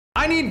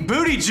I need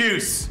booty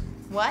juice.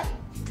 What?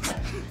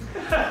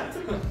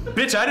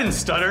 Bitch, I didn't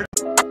stutter.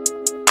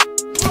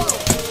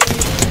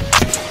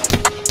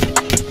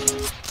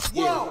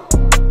 Whoa.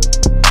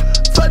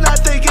 For not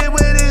thinking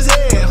with his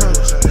head.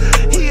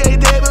 He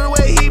ain't dead, but the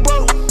way he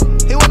broke,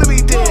 he wanna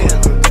be dead.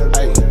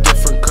 Ay,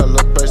 different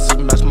color braces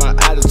match my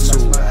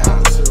attitude.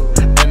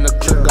 And the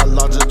clip got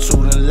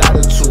longitude and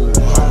latitude.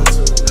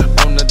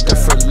 On a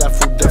different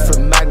level,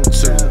 different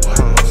magnitude.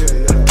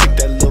 Kick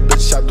that little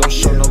bitch out, don't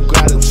show no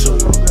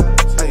gratitude.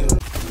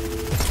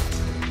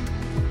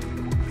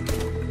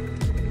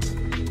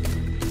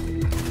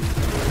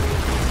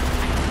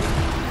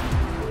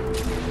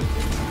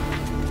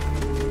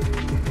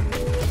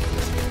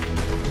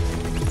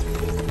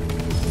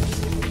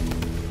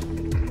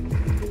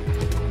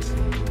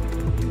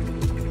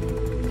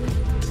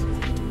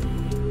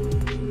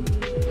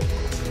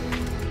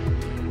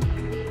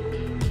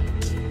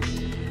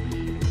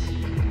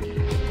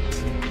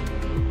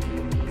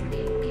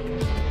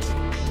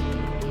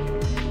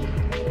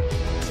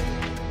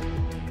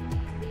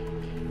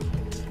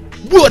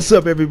 What's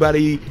up,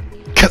 everybody?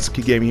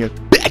 Cuddlepool Gaming here,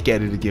 back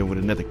at it again with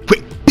another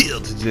quick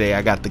build. Today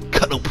I got the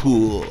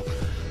Cuddlepool.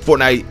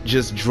 Fortnite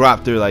just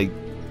dropped their like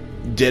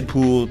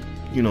Deadpool,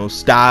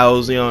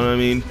 styles, you know what I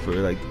mean, for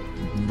like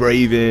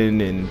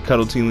Raven and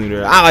Cuddle Team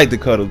Leader. I like the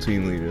Cuddle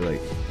Team Leader,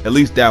 like at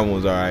least that one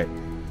was alright.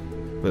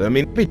 But I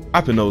mean, I've been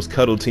dropping those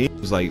Cuddle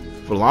teams like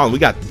for long. We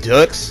got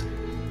Ducks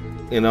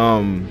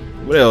and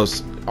what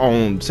else?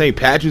 On St.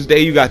 Patrick's Day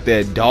you got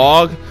that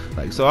dog.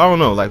 Like, so I don't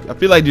know, like I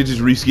feel like they're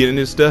just reskinning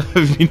this stuff,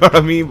 you know what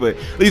I mean? But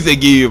at least they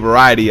give you a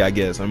variety, I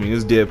guess. I mean,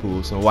 it's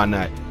Deadpool, so why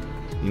not,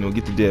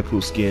 get the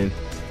Deadpool skin.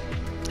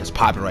 It's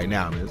popping right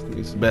now, man.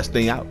 It's the best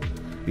thing out,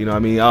 you know what I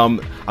mean?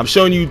 I'm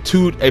showing you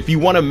two. If you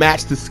want to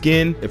match the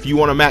skin, if you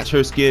want to match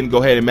her skin,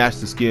 go ahead and match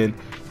the skin.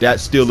 That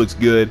still looks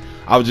good.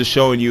 I was just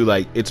showing you,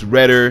 like, it's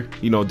redder,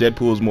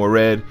 Deadpool is more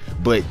red,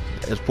 but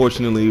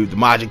unfortunately the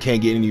Majin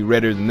can't get any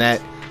redder than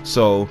that.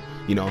 So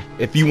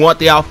if you want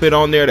the outfit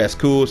on there, that's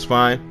cool, it's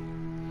fine.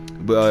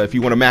 But if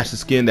you want to match the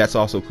skin, that's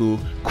also cool.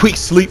 Quick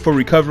sleep for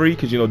recovery,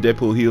 because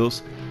Deadpool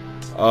heals.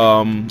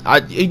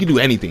 You can do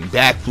anything.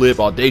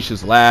 Backflip,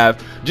 audacious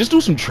laugh. Just do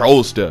some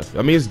troll stuff.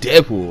 I mean, it's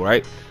Deadpool,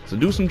 right? So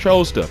do some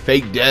troll stuff.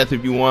 Fake death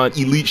if you want.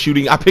 Elite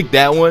shooting. I picked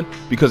that one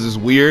because it's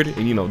weird, and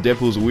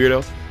Deadpool's a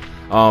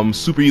weirdo.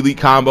 Super elite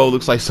combo.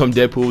 Looks like some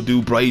Deadpool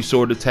do. Brave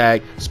sword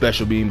attack.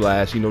 Special beam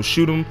blast.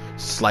 Shoot them,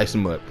 slice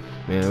them up.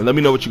 Man, let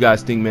me know what you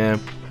guys think, man.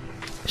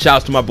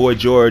 Shouts to my boy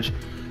George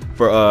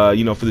for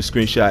for the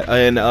screenshot,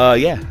 and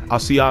yeah, I'll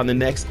see y'all in the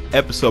next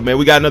episode, man.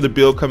 We got another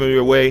build coming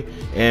your way,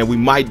 and we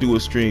might do a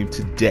stream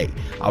today.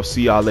 I'll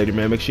see y'all later,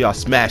 man. Make sure y'all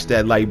smash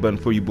that like button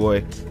for you,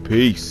 boy.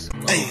 Peace.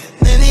 Hey.